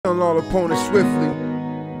Killing all opponents swiftly.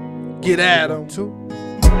 Get at them.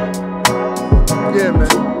 Yeah, man.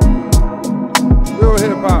 Real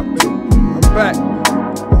hip hop, man. I'm back.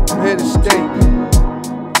 I'm here to stay.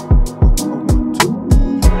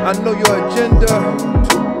 I know your agenda.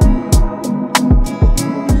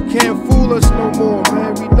 You can't fool us no more,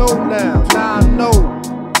 man. We know now. Now I know.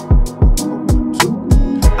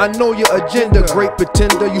 I know your agenda, great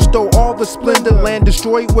pretender. You stole all the splendor, land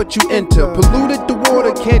destroyed what you enter. Polluted the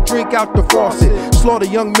water, can't drink out the faucet. Slaughter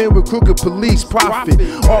young men with crooked police, profit.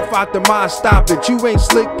 Off out the mind, stop it. You ain't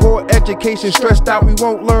slick, poor education, stressed out. We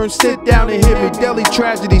won't learn, sit down and hear me. Daily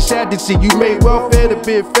tragedy, sad to see. You made welfare to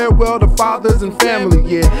bid farewell to fathers and family,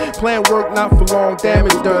 yeah. Plan work, not for long,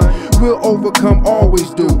 damage done. We'll overcome, always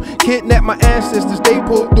do. Kidnapped my ancestors, they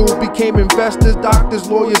pulled through. Became investors, doctors,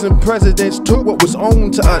 lawyers, and presidents. Took what was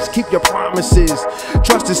owned to us. Keep your promises.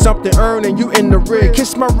 Trust is something earned and you in the rear.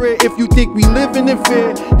 Kiss my rear if you think we living in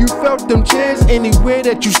fear. You felt them chairs anywhere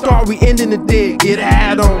that you start, we ending the day. Get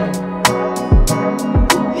at them.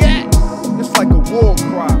 Yes. It's like a war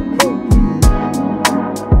cry.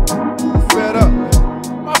 Fed up.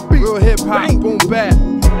 My beat. Real hip hop, boom bap.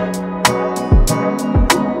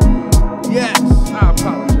 Yes. I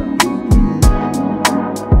apologize.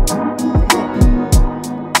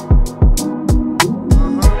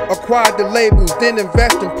 Acquired the labels, then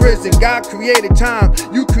invest in prison. God created time,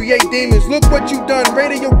 you create demons. Look what you done,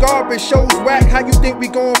 radio garbage, shows whack. How you think we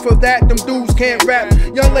going for that? Them dudes can't rap.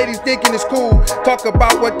 Young ladies thinking it's cool, talk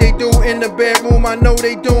about what they do in the bedroom. I know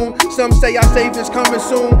they doomed. Some say our Savior's coming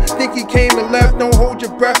soon. Think he came and left, don't hold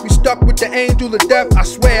your breath. We stuck with the angel of death. I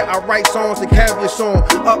swear I write songs to carry a song.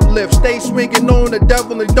 Uplift, stay swinging on the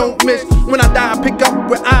devil and don't miss. When I die, I pick up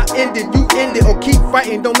where I ended. You end it or keep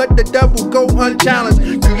fighting, don't let the devil go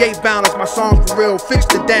unchallenged. Create balance, my songs for real, fix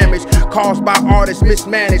the damage caused by artists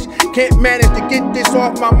mismanaged. Can't manage to get this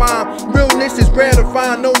off my mind. Realness is rare to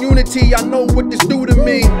find, no unity. I know what this do to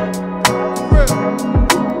me. For real,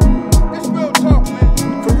 this real talk, man.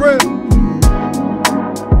 For real,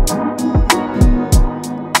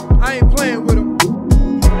 I ain't playing with them.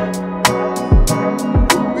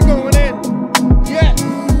 We going in, yes.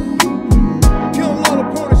 Killing all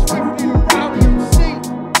opponents swiftly, the ROWDY MC.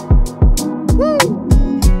 Woo!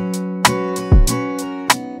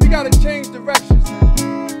 Gotta change directions, man.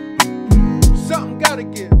 Something gotta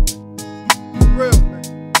give. For real, man.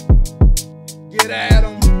 Get at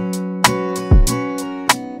them.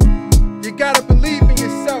 You gotta believe in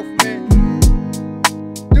yourself, man.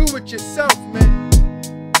 Do it yourself, man.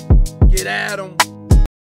 Get at them.